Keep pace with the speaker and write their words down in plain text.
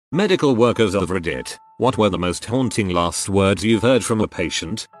Medical workers of Reddit, what were the most haunting last words you've heard from a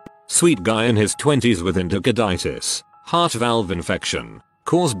patient? Sweet guy in his 20s with endocarditis, heart valve infection,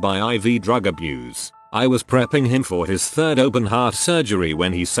 caused by IV drug abuse. I was prepping him for his third open heart surgery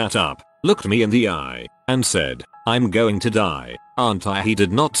when he sat up, looked me in the eye, and said, "I'm going to die, aren't I?" He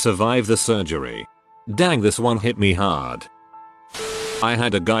did not survive the surgery. Dang, this one hit me hard. I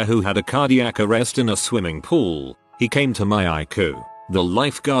had a guy who had a cardiac arrest in a swimming pool. He came to my ICU. The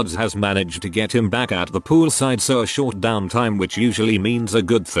lifeguards has managed to get him back at the poolside, so a short downtime, which usually means a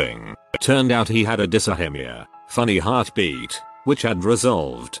good thing. Turned out he had a dysarrhythmia, funny heartbeat, which had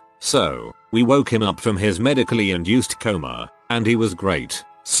resolved. So, we woke him up from his medically induced coma, and he was great,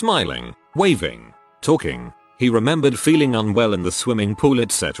 smiling, waving, talking. He remembered feeling unwell in the swimming pool,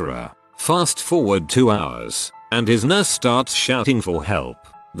 etc. Fast forward 2 hours, and his nurse starts shouting for help.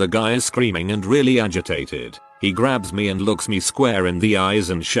 The guy is screaming and really agitated. He grabs me and looks me square in the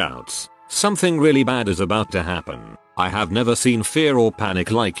eyes and shouts, "Something really bad is about to happen." I have never seen fear or panic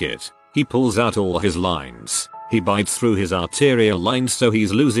like it. He pulls out all his lines. He bites through his arterial lines, so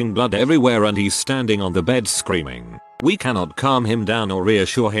he's losing blood everywhere, and he's standing on the bed screaming. We cannot calm him down or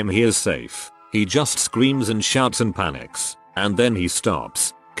reassure him he is safe. He just screams and shouts and panics. And then he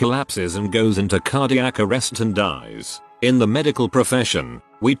stops, collapses and goes into cardiac arrest and dies. In the medical profession,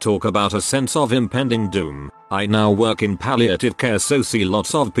 we talk about a sense of impending doom. I now work in palliative care, so see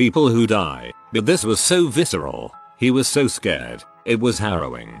lots of people who die. But this was so visceral. He was so scared. It was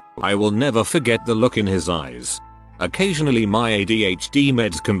harrowing. I will never forget the look in his eyes. Occasionally my ADHD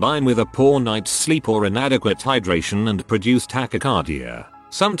meds combine with a poor night's sleep or inadequate hydration and produce tachycardia.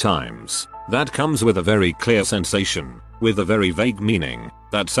 Sometimes, that comes with a very clear sensation, with a very vague meaning,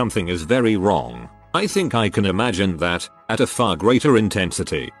 that something is very wrong. I think I can imagine that, at a far greater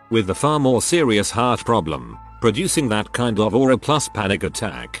intensity, with a far more serious heart problem, producing that kind of aura plus panic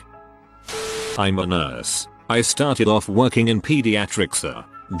attack. I'm a nurse. I started off working in pediatrics.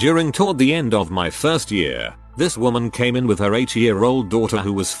 Toward the end of my first year, this woman came in with her 8-year-old daughter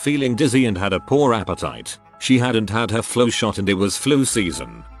who was feeling dizzy and had a poor appetite. She hadn't had her flu shot and it was flu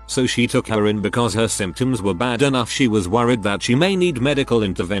season. So she took her in because her symptoms were bad enough. She was worried that she may need medical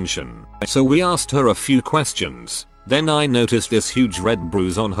intervention. So we asked her a few questions. Then I noticed this huge red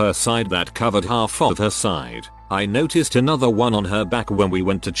bruise on her side that covered half of her side. I noticed another one on her back when we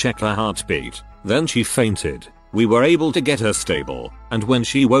went to check her heartbeat. Then she fainted. We were able to get her stable, and when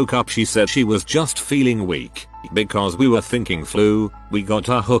she woke up she said she was just feeling weak. Because we were thinking flu, we got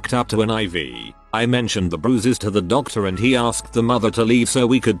her hooked up to an IV. I mentioned the bruises to the doctor and he asked the mother to leave so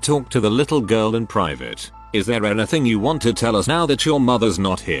we could talk to the little girl in private. "Is there anything you want to tell us now that your mother's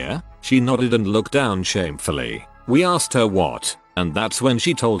not here?" She nodded and looked down shamefully. We asked her what, and that's when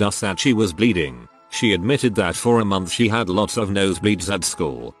she told us that she was bleeding. She admitted that for a month she had lots of nosebleeds at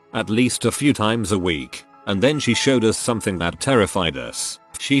school, at least a few times a week. And then she showed us something that terrified us.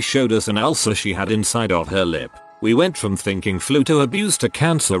 She showed us an ulcer she had inside of her lip. We went from thinking flu to abuse to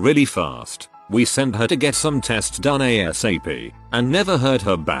cancer really fast. We sent her to get some tests done ASAP, and never heard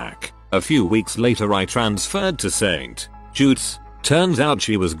her back. A few weeks later I transferred to St. Jude's. Turns out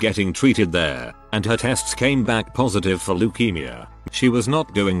she was getting treated there, and her tests came back positive for leukemia. She was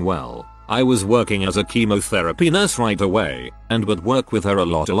not doing well. I was working as a chemotherapy nurse right away, and would work with her a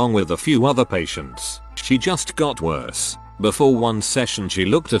lot along with a few other patients. She just got worse. Before one session she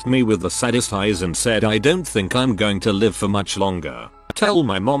looked at me with the saddest eyes and said, "I don't think I'm going to live for much longer. Tell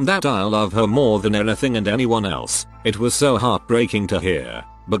my mom that I'll love her more than anything and anyone else." It was so heartbreaking to hear,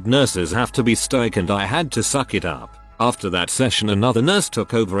 but nurses have to be stoic and I had to suck it up. After that session another nurse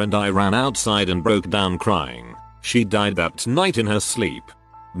took over and I ran outside and broke down crying. She died that night in her sleep.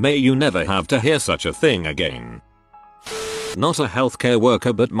 May you never have to hear such a thing again. Not a healthcare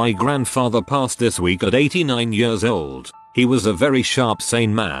worker, but my grandfather passed this week at 89 years old. He was a very sharp,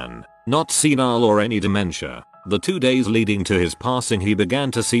 sane man, not senile or any dementia. The 2 days leading to his passing he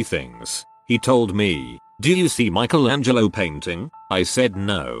began to see things. He told me, "Do you see Michelangelo painting?" I said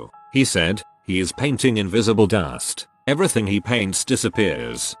no. He said, "He is painting invisible dust. Everything he paints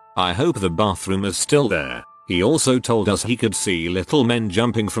disappears. I hope the bathroom is still there." He also told us he could see little men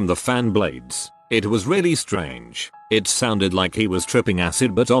jumping from the fan blades. It was really strange. It sounded like he was tripping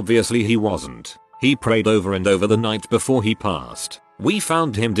acid, but obviously he wasn't. He prayed over and over the night before he passed. We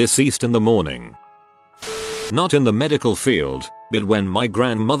found him deceased in the morning. Not in the medical field, but when my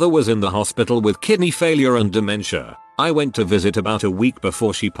grandmother was in the hospital with kidney failure and dementia, I went to visit about a week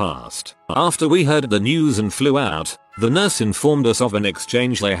before she passed. After we heard the news and flew out, the nurse informed us of an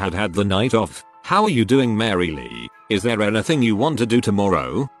exchange they had had the night of. "How are you doing, Mary Lee? Is there anything you want to do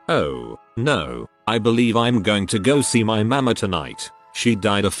tomorrow?" "Oh, no. I believe I'm going to go see my mama tonight." She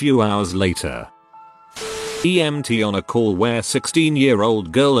died a few hours later. EMT on a call where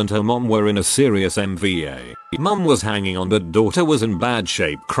 16-year-old girl and her mom were in a serious MVA. Mom was hanging on but daughter was in bad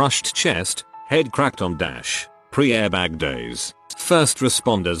shape, crushed chest, head cracked on dash. Pre-airbag days. First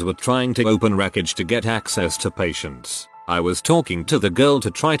responders were trying to open wreckage to get access to patients. I was talking to the girl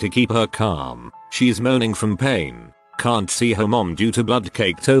to try to keep her calm. She's moaning from pain. Can't see her mom due to blood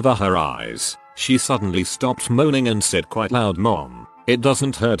caked over her eyes. She suddenly stopped moaning and said quite loud, "Mom, it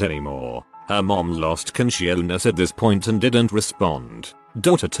doesn't hurt anymore." Her mom lost consciousness at this point and didn't respond.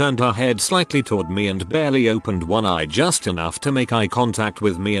 Daughter turned her head slightly toward me and barely opened one eye, just enough to make eye contact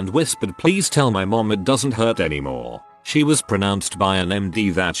with me, and whispered, "Please tell my mom it doesn't hurt anymore." She was pronounced by an MD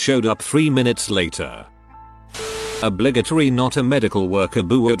that showed up 3 minutes later. Obligatory not a medical worker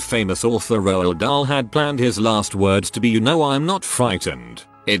boo. Famous author Roald Dahl had planned his last words to be, "You know, I'm not frightened.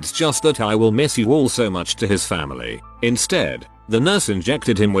 It's just that I will miss you all so much," to his family. Instead, the nurse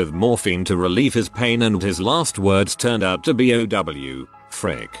injected him with morphine to relieve his pain, and his last words turned out to be, "OW,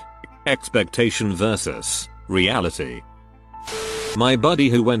 frick." Expectation versus reality. My buddy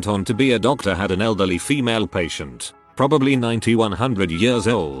who went on to be a doctor had an elderly female patient, probably 90-100 years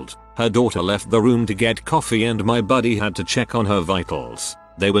old. Her daughter left the room to get coffee and my buddy had to check on her vitals.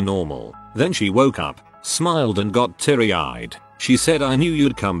 They were normal. Then she woke up, smiled and got teary-eyed. She said, "I knew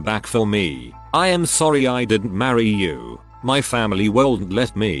you'd come back for me. I am sorry I didn't marry you. My family won't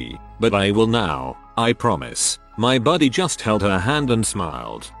let me, but I will now, I promise." My buddy just held her hand and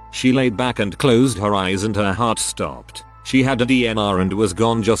smiled. She laid back and closed her eyes and her heart stopped. She had a DNR and was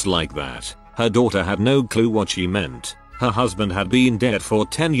gone just like that. Her daughter had no clue what she meant. Her husband had been dead for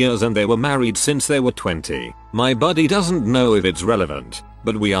 10 years and they were married since they were 20. My buddy doesn't know if it's relevant,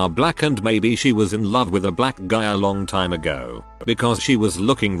 but we are black and maybe she was in love with a black guy a long time ago, because she was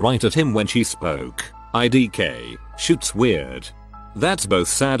looking right at him when she spoke. IDK. Shoots weird. That's both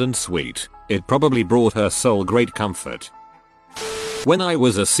sad and sweet. It probably brought her soul great comfort. When I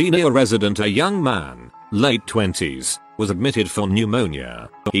was a senior resident, a young man, late 20s, was admitted for pneumonia.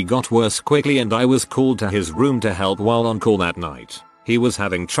 He got worse quickly and I was called to his room to help while on call that night. He was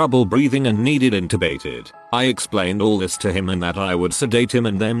having trouble breathing and needed intubated. I explained all this to him and that I would sedate him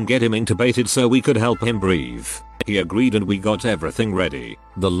and then get him intubated so we could help him breathe. He agreed and we got everything ready.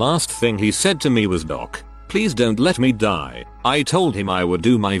 The last thing he said to me was, "Doc, please don't let me die." I told him I would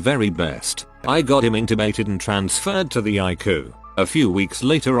do my very best. I got him intubated and transferred to the ICU. A few weeks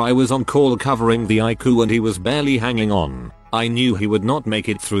later I was on call covering the ICU and he was barely hanging on. I knew he would not make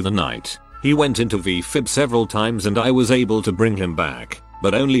it through the night. He went into VFib several times and I was able to bring him back,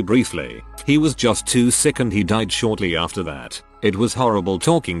 but only briefly. He was just too sick and he died shortly after that. It was horrible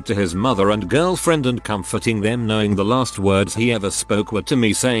talking to his mother and girlfriend and comforting them, knowing the last words he ever spoke were to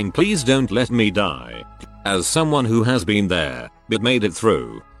me saying, "Please don't let me die." As someone who has been there, but made it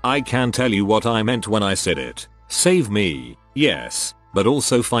through, I can tell you what I meant when I said it. Save me, yes, but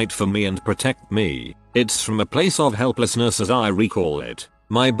also fight for me and protect me. It's from a place of helplessness as I recall it.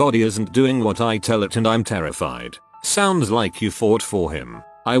 My body isn't doing what I tell it and I'm terrified. Sounds like you fought for him.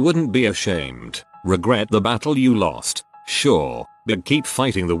 I wouldn't be ashamed. Regret the battle you lost. Sure, but keep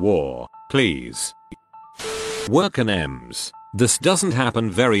fighting the war, please. Work and EMS. This doesn't happen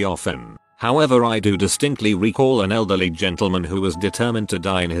very often. However, I do distinctly recall an elderly gentleman who was determined to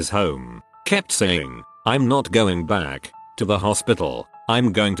die in his home. Kept saying, "I'm not going back to the hospital.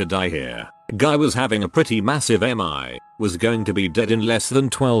 I'm going to die here." Guy was having a pretty massive MI, was going to be dead in less than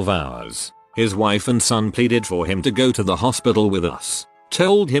 12 hours. His wife and son pleaded for him to go to the hospital with us.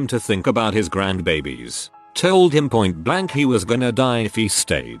 Told him to think about his grandbabies. Told him point blank he was gonna die if he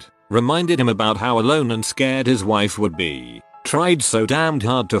stayed. Reminded him about how alone and scared his wife would be. Tried so damned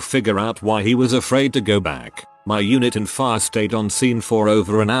hard to figure out why he was afraid to go back. My unit and fire stayed on scene for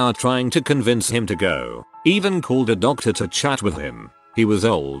over an hour trying to convince him to go. Even called a doctor to chat with him. He was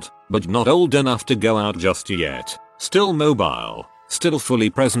old, but not old enough to go out just yet. Still mobile, still fully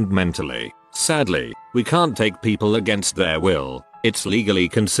present mentally. Sadly, we can't take people against their will. It's legally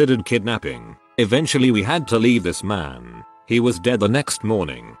considered kidnapping. Eventually we had to leave this man. He was dead the next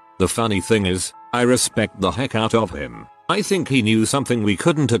morning. The funny thing is, I respect the heck out of him. I think he knew something we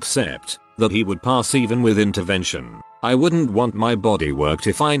couldn't accept, that he would pass even with intervention. I wouldn't want my body worked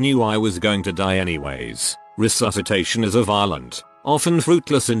if I knew I was going to die anyways. Resuscitation is a violent, often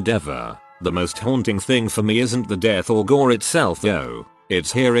fruitless endeavor. The most haunting thing for me isn't the death or gore itself though.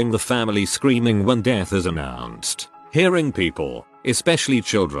 It's hearing the family screaming when death is announced. Hearing people, especially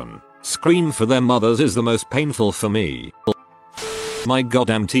children, scream for their mothers is the most painful for me. My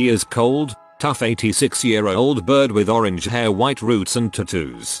goddamn tea is cold. Tough 86-year-old bird with orange hair, white roots and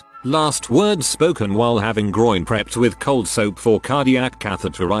tattoos. Last words spoken while having groin prepped with cold soap for cardiac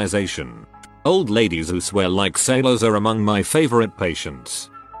catheterization. Old ladies who swear like sailors are among my favorite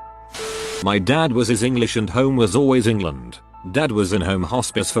patients. My dad was his English and home was always England. Dad was in home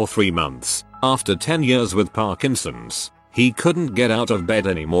hospice for 3 months. After 10 years with Parkinson's, he couldn't get out of bed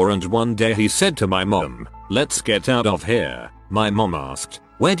anymore and one day he said to my mom, "Let's get out of here." My mom asked,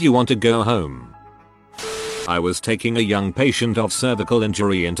 "Where do you want to go home?" I was taking a young patient of cervical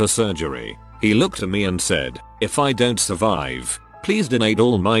injury into surgery. He looked at me and said, "If I don't survive, please donate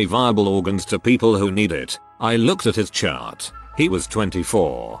all my viable organs to people who need it." I looked at his chart. He was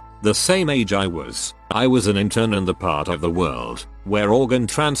 24, the same age I was. I was an intern in the part of the world where organ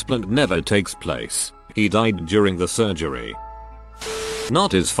transplant never takes place. He died during the surgery.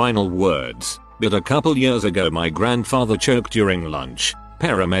 Not his final words, but a couple years ago my grandfather choked during lunch.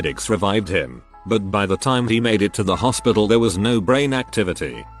 Paramedics revived him, but by the time he made it to the hospital there was no brain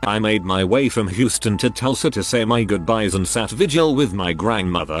activity. I made my way from Houston to Tulsa to say my goodbyes and sat vigil with my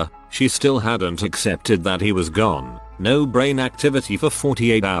grandmother. She still hadn't accepted that he was gone. No brain activity for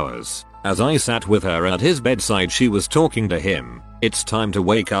 48 hours. As I sat with her at his bedside she was talking to him. "It's time to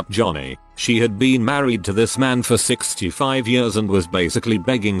wake up, Johnny." She had been married to this man for 65 years and was basically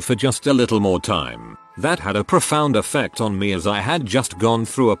begging for just a little more time. That had a profound effect on me as I had just gone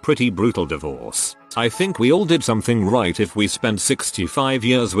through a pretty brutal divorce. I think we all did something right if we spent 65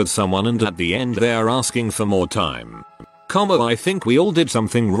 years with someone and at the end they're asking for more time. I think we all did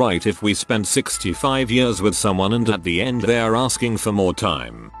something right if we spent 65 years with someone and at the end they're asking for more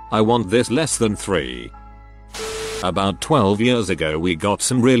time. I want this less than 3. About 12 years ago we got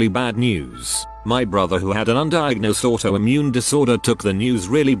some really bad news. My brother who had an undiagnosed autoimmune disorder took the news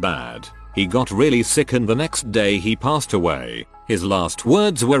really bad. He got really sick and the next day he passed away. His last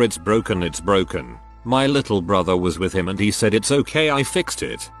words were, "It's broken, it's broken." My little brother was with him and he said, "It's okay, I fixed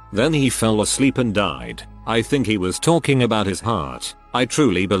it." Then he fell asleep and died. I think he was talking about his heart. I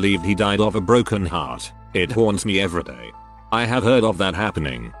truly believe he died of a broken heart. It haunts me every day. I have heard of that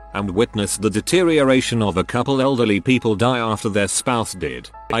happening and witnessed the deterioration of a couple elderly people die after their spouse did.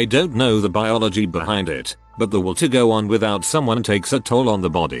 I don't know the biology behind it, but the will to go on without someone takes a toll on the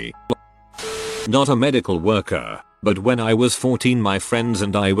body. Not a medical worker, but when I was 14 my friends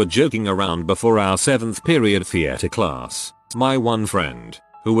and I were joking around before our 7th period theater class. My one friend,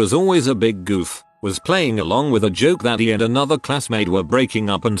 who was always a big goof, was playing along with a joke that he and another classmate were breaking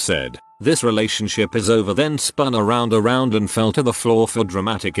up and said, "This relationship is over," then spun around and fell to the floor for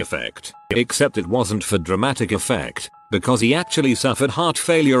dramatic effect. Except it wasn't for dramatic effect, because he actually suffered heart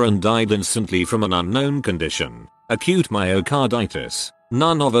failure and died instantly from an unknown condition, acute myocarditis.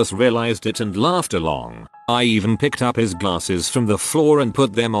 None of us realized it and laughed along. I even picked up his glasses from the floor and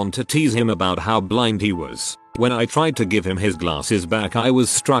put them on to tease him about how blind he was. When I tried to give him his glasses back I was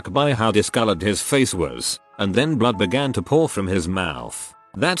struck by how discolored his face was, and then blood began to pour from his mouth.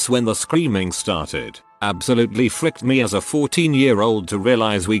 That's when the screaming started. Absolutely fricked me as a 14-year-old to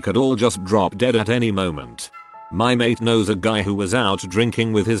realize we could all just drop dead at any moment. My mate knows a guy who was out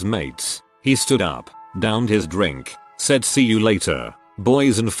drinking with his mates. He stood up, downed his drink, said "See you later,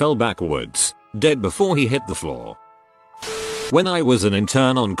 boys," and fell backwards, dead before he hit the floor. When I was an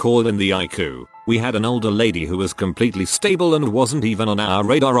intern on call in the ICU, we had an older lady who was completely stable and wasn't even on our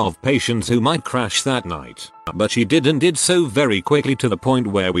radar of patients who might crash that night. But she did, and did so very quickly to the point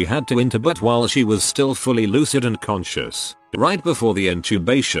where we had to intubate while she was still fully lucid and conscious. Right before the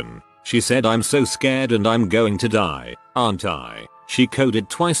intubation, she said, "I'm so scared and I'm going to die, aren't I?" She coded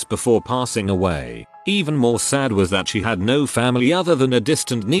twice before passing away. Even more sad was that she had no family other than a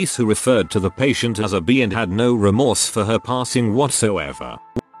distant niece who referred to the patient as a B and had no remorse for her passing whatsoever.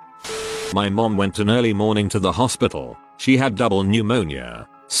 My mom went an early morning to the hospital. She had double pneumonia.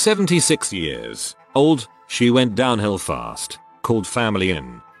 76 years old. She went downhill fast. Called family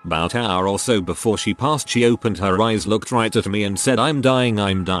in. About an hour or so before she passed she opened her eyes, looked right at me and said, I'm dying,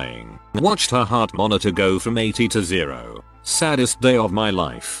 I'm dying." Watched her heart monitor go from 80 to 0. Saddest day of my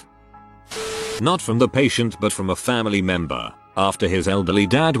life. Not from the patient but from a family member. After his elderly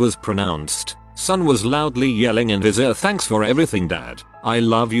dad was pronounced, son was loudly yelling in his ear, "Thanks for everything, Dad. I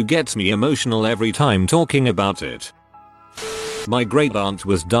love you." Gets me emotional every time talking about it. My great aunt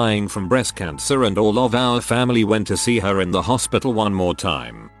was dying from breast cancer and all of our family went to see her in the hospital one more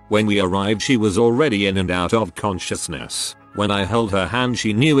time. When we arrived she was already in and out of consciousness. When I held her hand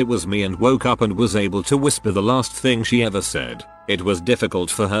she knew it was me and woke up and was able to whisper the last thing she ever said. It was difficult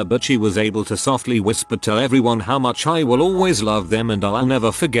for her but she was able to softly whisper, "Tell everyone how much I will always love them and I'll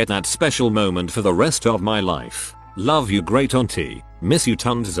never forget that special moment for the rest of my life. Love you, great auntie. Miss you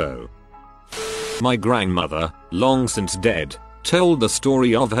tons." My grandmother, long since dead, told the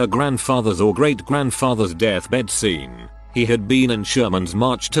story of her grandfather's or great-grandfather's deathbed scene. He had been in Sherman's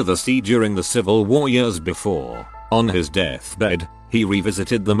March to the Sea during the Civil War years before. On his deathbed, he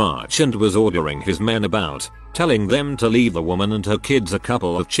revisited the march and was ordering his men about, telling them to leave the woman and her kids a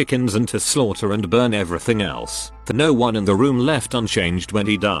couple of chickens and to slaughter and burn everything else. No one in the room left unchanged when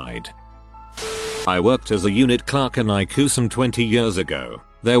he died. I worked as a unit clerk in ICU some 20 years ago.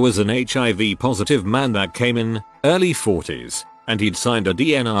 There was an HIV positive man that came in, early 40s, and he'd signed a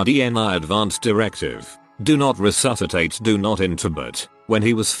DNR advance directive. Do not resuscitate, do not intubate. When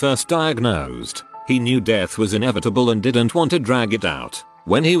he was first diagnosed, he knew death was inevitable and didn't want to drag it out.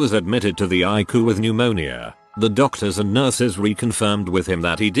 When he was admitted to the ICU with pneumonia, the doctors and nurses reconfirmed with him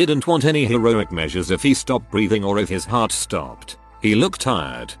that he didn't want any heroic measures if he stopped breathing or if his heart stopped. He looked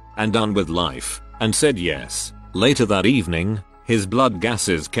tired and done with life and said yes. Later that evening, his blood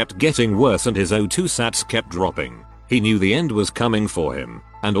gases kept getting worse and his O2 sats kept dropping. He knew the end was coming for him,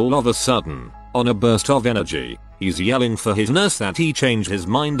 and all of a sudden, on a burst of energy, he's yelling for his nurse that he changed his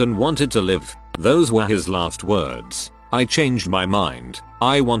mind and wanted to live. Those were his last words. I changed my mind.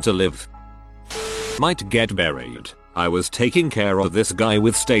 I want to live. Might get buried. I was taking care of this guy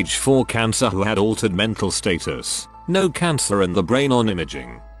with stage 4 cancer who had altered mental status. No cancer in the brain on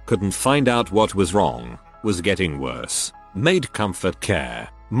imaging. Couldn't find out what was wrong. Was getting worse. Made comfort care.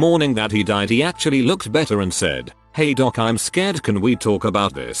 Morning that he died, he actually looked better and said, "Hey doc, I'm scared, can we talk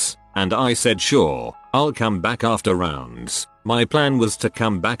about this?" And I said sure, I'll come back after rounds. My plan was to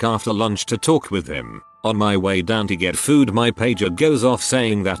come back after lunch to talk with him. On my way down to get food, my pager goes off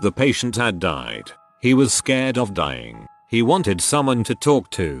saying that the patient had died. He was scared of dying. He wanted someone to talk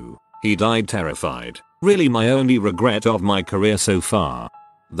to. He died terrified. Really my only regret of my career so far.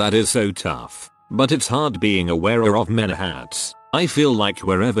 That is so tough. But it's hard being a wearer of many hats. I feel like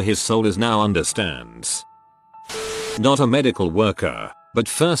wherever his soul is now understands. Not a medical worker, but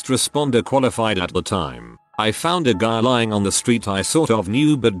first responder qualified at the time. I found a guy lying on the street I sort of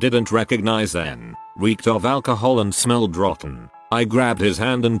knew but didn't recognize then. Reeked of alcohol and smelled rotten. I grabbed his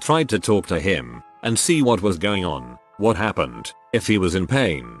hand and tried to talk to him and see what was going on, what happened, if he was in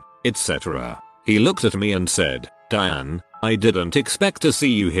pain, etc. He looked at me and said, "Diane, I didn't expect to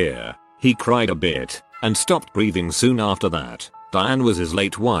see you here." He cried a bit and stopped breathing soon after that. Diane was his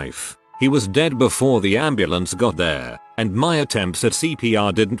late wife. He was dead before the ambulance got there, and my attempts at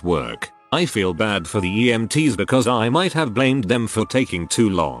CPR didn't work. I feel bad for the EMTs because I might have blamed them for taking too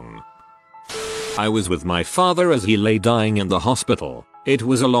long. I was with my father as he lay dying in the hospital. It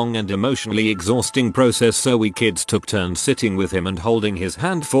was a long and emotionally exhausting process, so we kids took turns sitting with him and holding his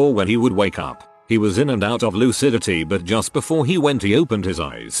hand for when he would wake up. He was in and out of lucidity, but just before he went he opened his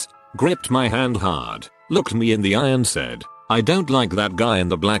eyes, gripped my hand hard, looked me in the eye and said, "I don't like that guy in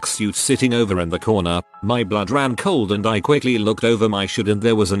the black suit sitting over in the corner." My blood ran cold and I quickly looked over my shoulder and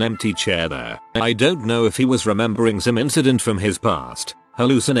there was an empty chair there. I don't know if he was remembering some incident from his past,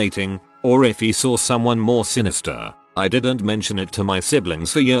 hallucinating, or if he saw someone more sinister. I didn't mention it to my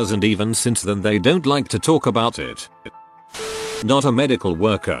siblings for years, and even since then they don't like to talk about it. Not a medical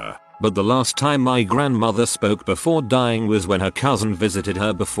worker, but the last time my grandmother spoke before dying was when her cousin visited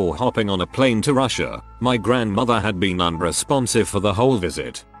her before hopping on a plane to Russia. My grandmother had been unresponsive for the whole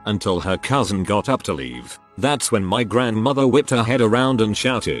visit, until her cousin got up to leave. That's when my grandmother whipped her head around and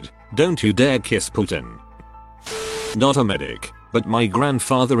shouted, "Don't you dare kiss Putin." Not a medic, but my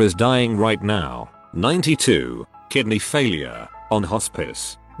grandfather is dying right now. 92, kidney failure, on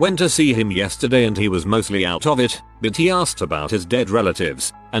hospice. Went to see him yesterday and he was mostly out of it, but he asked about his dead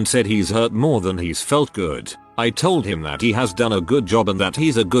relatives and said he's hurt more than he's felt good. I told him that he has done a good job and that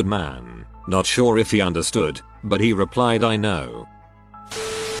he's a good man. Not sure if he understood, but he replied, "I know."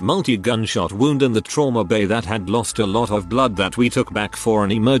 Multi-gunshot wound in the trauma bay that had lost a lot of blood that we took back for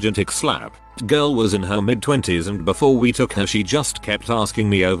an emergentic slap. Girl was in her mid-20s and before we took her she just kept asking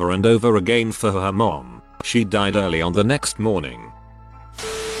me over and over again for her mom. She died early on the next morning.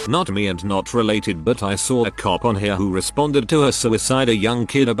 Not me and not related, but I saw a cop on here who responded to a suicide, a young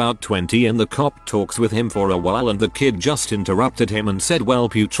kid about 20, and the cop talks with him for a while and the kid just interrupted him and said, "Well,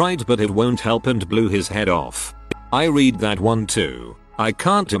 you tried but it won't help," and blew his head off. I read that one too. I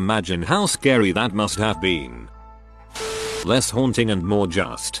can't imagine how scary that must have been. Less haunting and more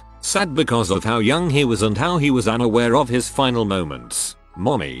just sad because of how young he was and how he was unaware of his final moments.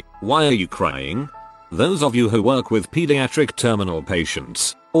 Mommy, why are you crying? Those of you who work with pediatric terminal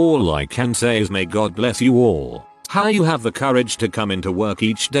patients, all I can say is may God bless you all. How you have the courage to come into work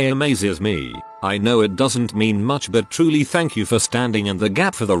each day amazes me. I know it doesn't mean much, but truly thank you for standing in the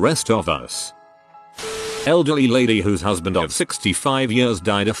gap for the rest of us. Elderly lady whose husband of 65 years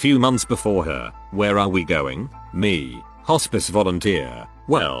died a few months before her. Where are we going? Me. Hospice volunteer.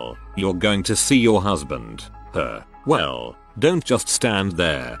 Well, you're going to see your husband. Her. Well, don't just stand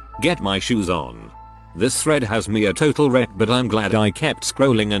there. Get my shoes on. This thread has me a total wreck, but I'm glad I kept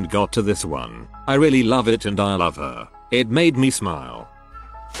scrolling and got to this one. I really love it and I love her. It made me smile.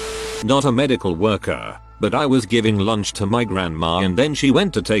 Not a medical worker, but I was giving lunch to my grandma and then she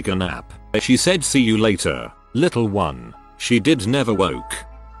went to take a nap. She said see you later, little one. She did never woke.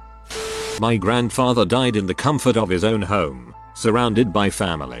 My grandfather died in the comfort of his own home, surrounded by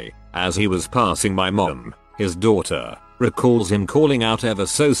family. As he was passing, my mom, his daughter, recalls him calling out ever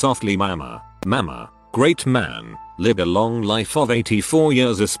so softly, "Mama, Mama." Great man, lived a long life of 84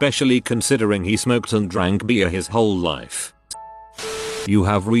 years, especially considering he smoked and drank beer his whole life. You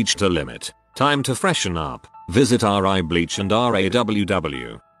have reached a limit. Time to freshen up. Visit RI Bleach and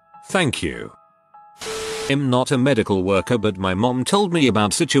RAWW. Thank you. I'm not a medical worker, but my mom told me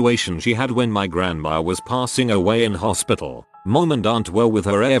about situation she had when my grandma was passing away in hospital. Mom and aunt were with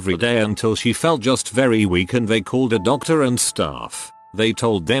her every day until she felt just very weak and they called a doctor and staff. They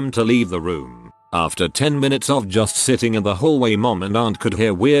told them to leave the room. After 10 minutes of just sitting in the hallway, mom and aunt could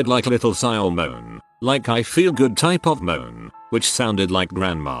hear weird like little sigh moan. Like I feel good type of moan, which sounded like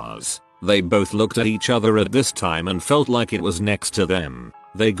grandma's. They both looked at each other at this time and felt like it was next to them.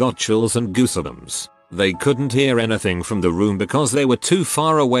 They got chills and goosebumps. They couldn't hear anything from the room because they were too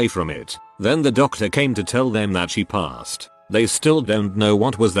far away from it. Then the doctor came to tell them that she passed. They still don't know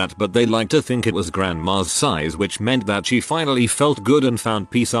what was that, but they like to think it was grandma's sighs, which meant that she finally felt good and found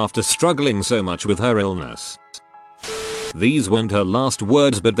peace after struggling so much with her illness. These weren't her last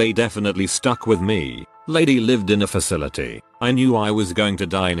words, but they definitely stuck with me. Lady lived in a facility. I knew I was going to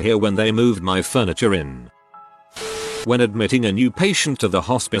die in here when they moved my furniture in. When admitting a new patient to the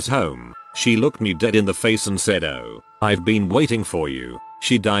hospice home, she looked me dead in the face and said, "Oh, I've been waiting for you."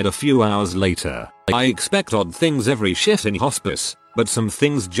 She died a few hours later. I expect odd things every shift in hospice, but some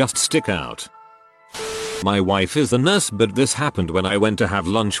things just stick out. My wife is a nurse, but this happened when I went to have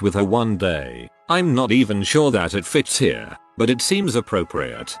lunch with her one day. I'm not even sure that it fits here, but it seems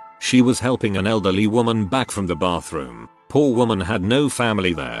appropriate. She was helping an elderly woman back from the bathroom. Poor woman had no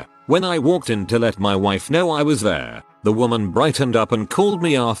family there. When I walked in to let my wife know I was there, the woman brightened up and called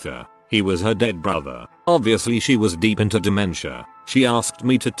me Arthur. He was her dead brother. Obviously she was deep into dementia. She asked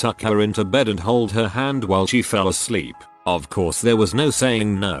me to tuck her into bed and hold her hand while she fell asleep. Of course there was no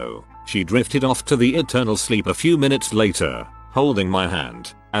saying no. She drifted off to the eternal sleep a few minutes later, holding my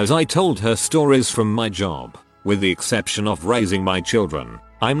hand, as I told her stories from my job. With the exception of raising my children,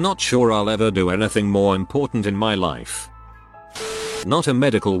 I'm not sure I'll ever do anything more important in my life. Not a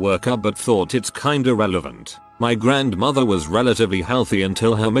medical worker, but thought it's kinda relevant. My grandmother was relatively healthy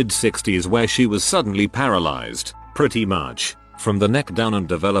until her mid-60s, where she was suddenly paralyzed, pretty much, from the neck down, and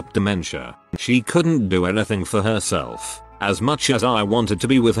developed dementia. She couldn't do anything for herself. As much as I wanted to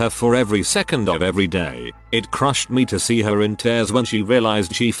be with her for every second of every day, it crushed me to see her in tears when she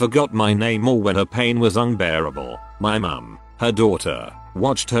realized she forgot my name or when her pain was unbearable. My mum, her daughter,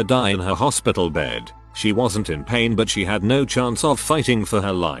 watched her die in her hospital bed. She wasn't in pain, but she had no chance of fighting for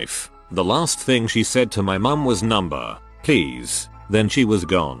her life. The last thing she said to my mum was, "Number, please." Then she was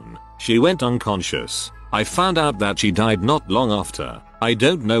gone. She went unconscious. I found out that she died not long after. I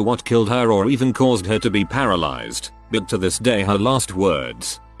don't know what killed her or even caused her to be paralyzed, but to this day her last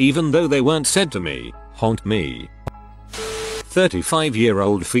words, even though they weren't said to me, haunt me.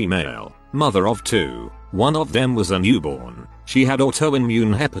 35-year-old female, mother of two. One of them was a newborn. She had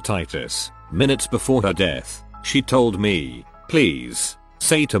autoimmune hepatitis. Minutes before her death, she told me, "Please,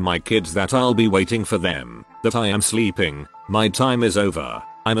 say to my kids that I'll be waiting for them, that I am sleeping. My time is over.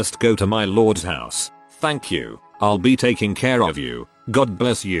 I must go to my Lord's house. Thank you. I'll be taking care of you. God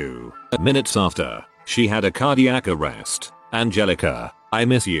bless you." Minutes after, she had a cardiac arrest. "Angelica, I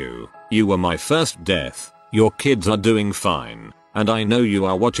miss you. You were my first death. Your kids are doing fine. And I know you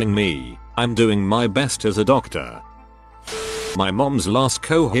are watching me. I'm doing my best as a doctor." My mom's last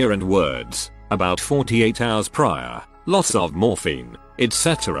coherent words, about 48 hours prior, loss of morphine,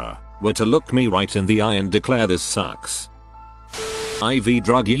 etc., were to look me right in the eye and declare, "This sucks." IV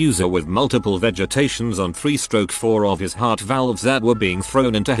drug user with multiple vegetations on 3/4 of his heart valves that were being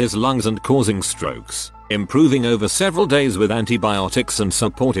thrown into his lungs and causing strokes, improving over several days with antibiotics and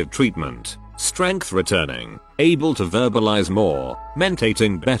supportive treatment, strength returning, able to verbalize more,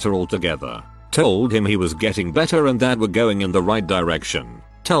 mentating better altogether. Told him he was getting better and that we're going in the right direction.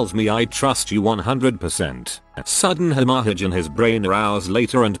 Tells me I trust you 100%. Sudden hemorrhage in his brain hours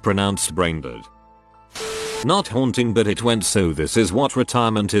later and pronounced brain dead. Not haunting, but it went so. This is what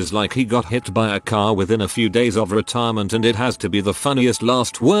retirement is like. He got hit by a car within a few days of retirement, and it has to be the funniest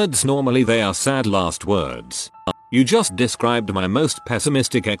last words. Normally they are sad last words. You just described my most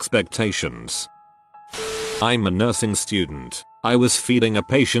pessimistic expectations. I'm a nursing student. I was feeding a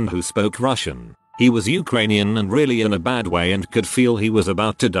patient who spoke Russian. He was Ukrainian and really in a bad way and could feel he was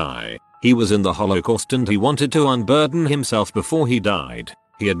about to die. He was in the Holocaust and he wanted to unburden himself before he died.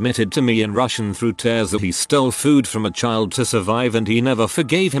 He admitted to me in Russian through tears that he stole food from a child to survive and he never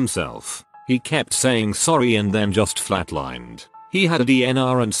forgave himself. He kept saying sorry and then just flatlined. He had a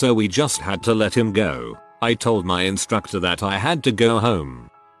DNR and so we just had to let him go. I told my instructor that I had to go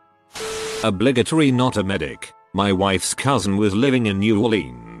home. Obligatory, not a medic. My wife's cousin was living in New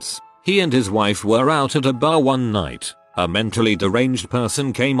Orleans. He and his wife were out at a bar one night. A mentally deranged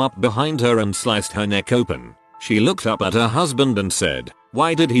person came up behind her and sliced her neck open. She looked up at her husband and said,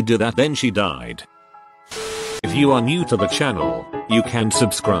 "Why did he do that?" Then she died. If you are new to the channel, you can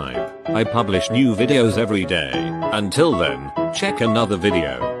subscribe. I publish new videos every day. Until then, check another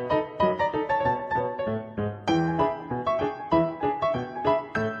video.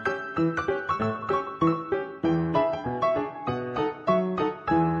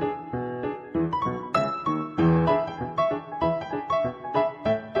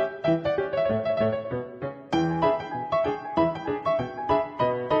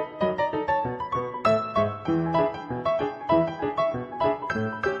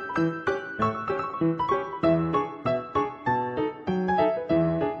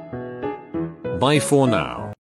 Bye for now.